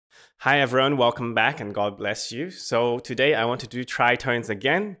Hi everyone, welcome back and God bless you. So today I want to do tritones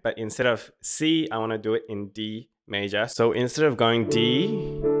again, but instead of C, I want to do it in D major. So instead of going D,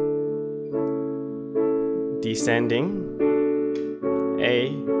 descending, A,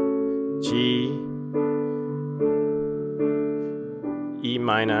 G, E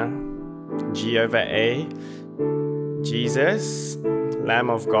minor, G over A, Jesus,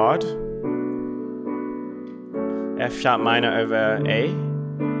 Lamb of God, F sharp minor over A.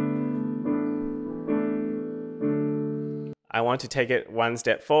 I want to take it one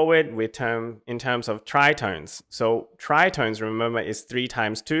step forward in terms of tritones. So tritones, remember, is 3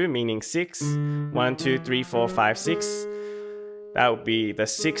 times 2, meaning 6. 1, 2, 3, 4, 5, 6. That would be the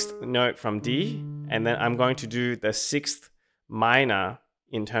 6th note from D. And then I'm going to do the 6th minor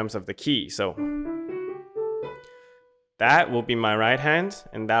in terms of the key. So that will be my right hand,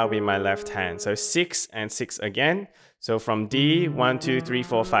 and that will be my left hand. So 6 and 6 again. So from D, 1, 2, 3,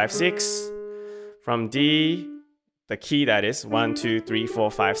 4, 5, 6. From D, the key that is 1, 2, 3, 4,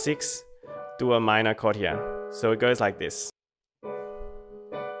 5, 6. Do a minor chord here. So it goes like this.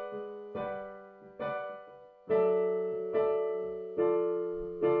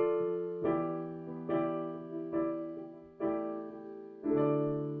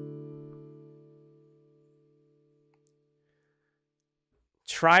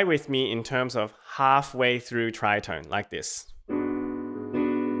 Try with me in terms of halfway through tritone, like this.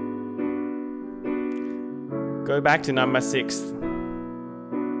 Go back to number 6.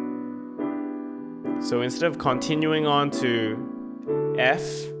 So instead of continuing on to F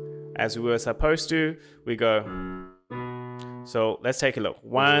as we were supposed to, we go. So let's take a look.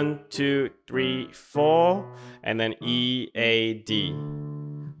 1, 2, 3, 4, and then E, A, D.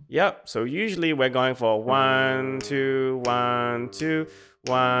 Yep, so usually we're going for 1, 2, 1, 2,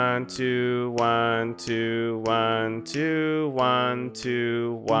 1, 2, 1, 2, 1, 2, 1,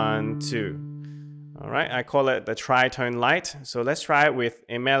 2, 1, 2. All right, I call it the tritone light. So let's try it with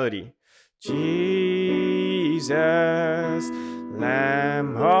a melody. Jesus,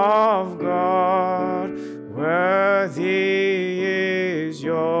 Lamb of God, worthy is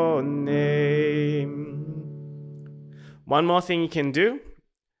your name. One more thing you can do.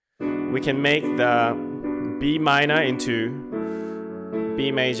 We can make the B minor into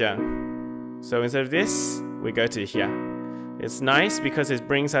B major. So instead of this, we go to here. It's nice because it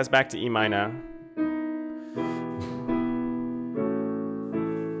brings us back to E minor.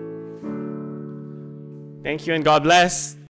 Thank you and God bless.